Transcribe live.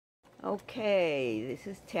Okay, this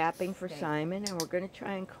is tapping for Simon, and we're going to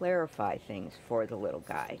try and clarify things for the little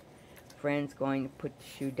guy. Fran's going to put the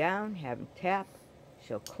shoe down, have him tap,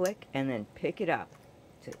 she'll click, and then pick it up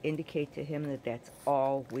to indicate to him that that's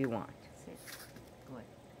all we want. Sit. Good.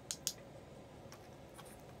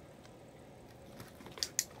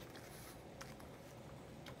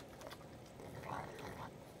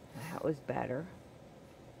 That was better.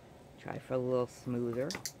 Try for a little smoother.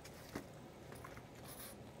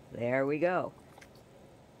 There we go.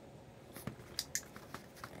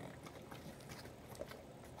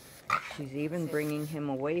 She's even bringing him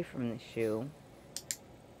away from the shoe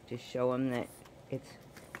to show him that it's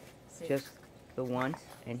just the once,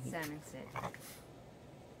 and Simon, sit.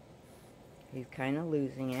 he's kind of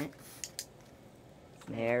losing it.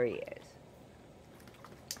 There he is.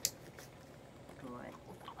 Good.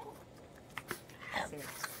 Sit.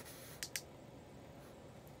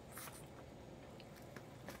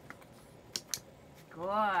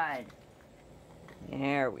 Good.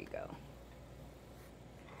 There we go.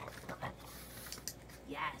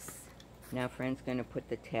 Yes. Now Fran's going to put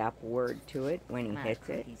the tap word to it when he hits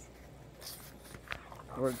it.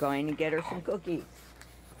 We're going to get her some cookies.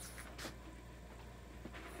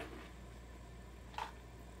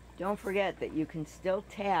 Don't forget that you can still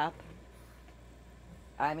tap,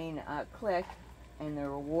 click, and the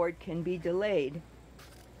reward can be delayed.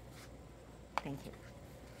 Thank you.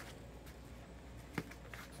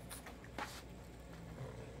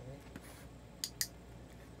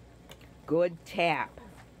 Good tap.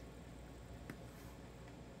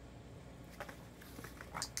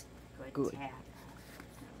 Good tap.